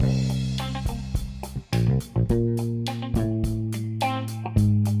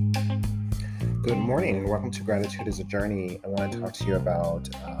morning and welcome to Gratitude is a Journey. I want to talk to you about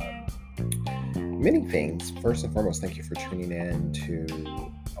many things. First and foremost, thank you for tuning in to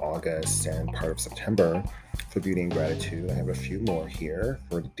August and part of September for Beauty and Gratitude. I have a few more here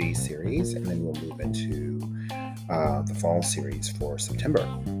for the day series, and then we'll move into the fall series for September.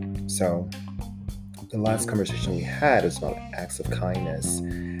 So, the last conversation we had was about acts of kindness,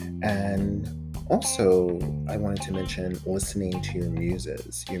 and also I wanted to mention listening to your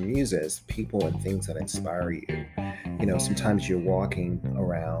muses, people and things that inspire you. Sometimes you're walking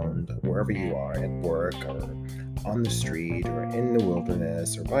around wherever you are at work or on the street or in the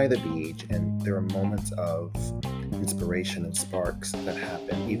wilderness or by the beach, and there are moments of inspiration and sparks that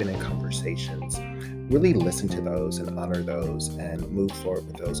happen even in conversations. Really listen to those and honor those and move forward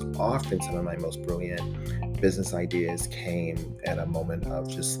with those. Often some of my most brilliant business ideas came at a moment of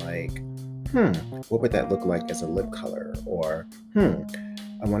just like, what would that look like as a lip color? Or,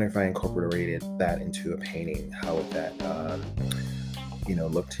 I wonder if I incorporated that into a painting, how would that,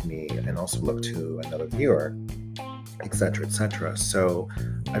 look to me and also look to another viewer, etc., etc. So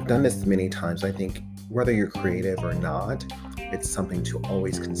I've done this many times. I think whether you're creative or not, it's something to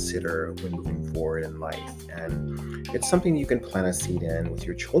always consider when moving forward in life. And it's something you can plant a seed in with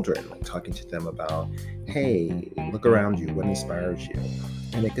your children, like talking to them about, hey, look around you, what inspires you?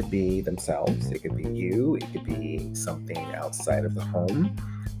 And it could be themselves, it could be you, it could be something outside of the home.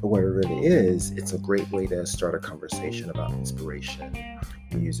 But whatever it is, it's a great way to start a conversation about inspiration,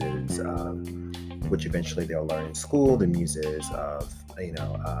 muses, which eventually they'll learn in school, the muses of,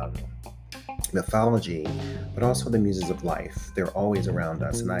 mythology, but also the muses of life. They're always around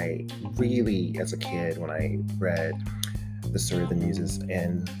us. And I really, as a kid, when I read the story of the muses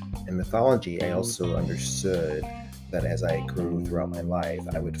in mythology, I also understood that as I grew throughout my life,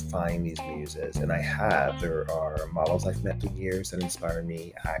 I would find these muses, and there are models I've met through years that inspire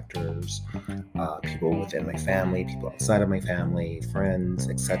me, actors, people within my family, people outside of my family, friends,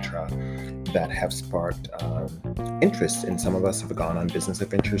 etc., that have sparked interest. And some of us have gone on business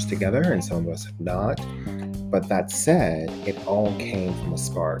adventures together, and some of us have not. But that said, it all came from a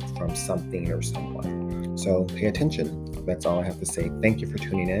spark, from something or someone. So pay attention. That's all I have to say. Thank you for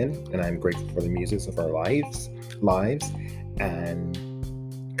tuning in, and I'm grateful for the muses of our lives, and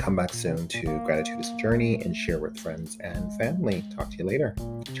come back soon to Gratitude is a Journey and share with friends and family. Talk to you later.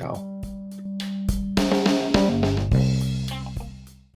 Ciao.